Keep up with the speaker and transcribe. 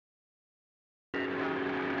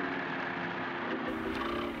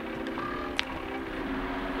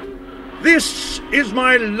This is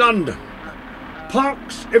my London.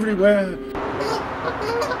 Parks everywhere.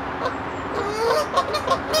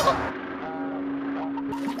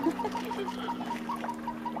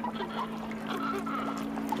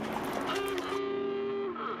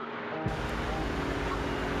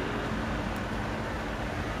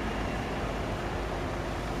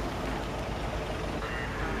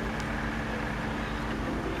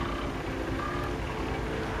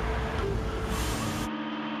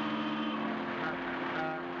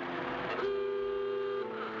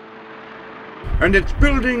 And its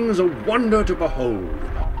buildings a wonder to behold.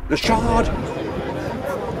 The Shard,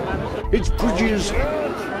 its bridges,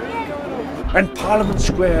 and Parliament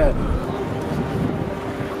Square.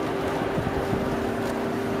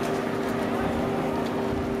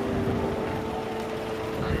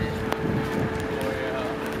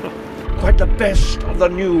 Quite the best of the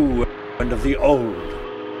new and of the old.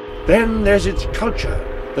 Then there's its culture,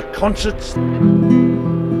 the concerts,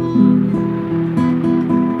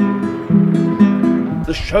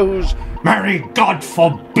 the shows. Marry, God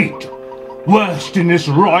forbid! Worst in this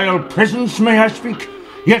royal presence may I speak,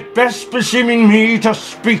 yet best beseeming me to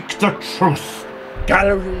speak the truth.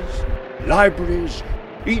 Galleries, libraries,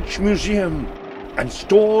 each museum, and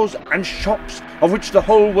stores and shops of which the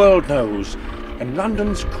whole world knows, and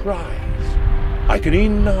London's cries. I can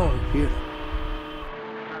e'en now hear them.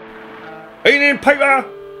 Evening paper!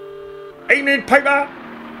 Evening paper!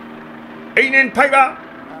 Evening paper!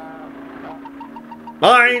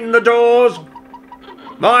 Mind the doors!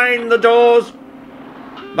 Mind the doors!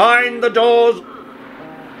 Mind the doors!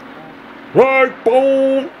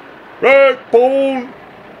 Ragbone! Ragbone!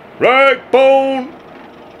 Ragbone!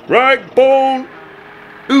 Ragbone!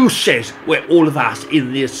 Who says we're all of us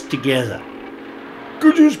in this together?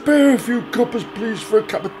 Could you spare a few coppers, please, for a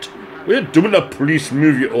cup of tea? We're doing a police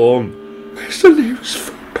movie on. Where's the nearest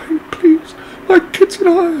food bank, please? My kids and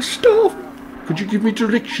I are starving. Could you give me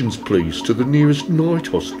directions, please, to the nearest night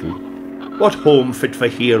hostel? What home fit for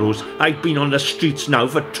heroes? I've been on the streets now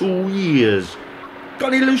for 2 years.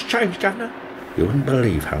 Got any loose change, Governor? You wouldn't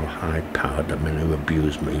believe how high-powered the men who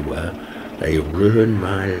abused me were. They ruined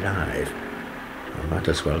my life. I might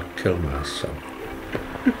as well kill myself.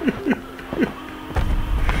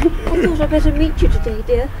 I thought I'd better meet you today,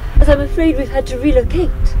 dear, as I'm afraid we've had to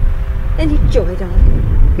relocate. Any joy,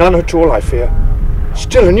 darling? None at all, I fear.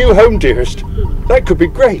 Still a new home, dearest. That could be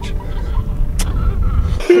great.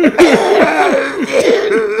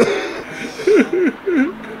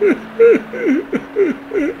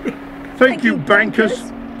 Thank you,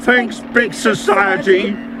 bankers. Thanks, big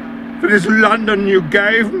society, for this London you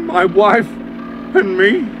gave my wife and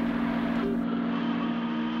me.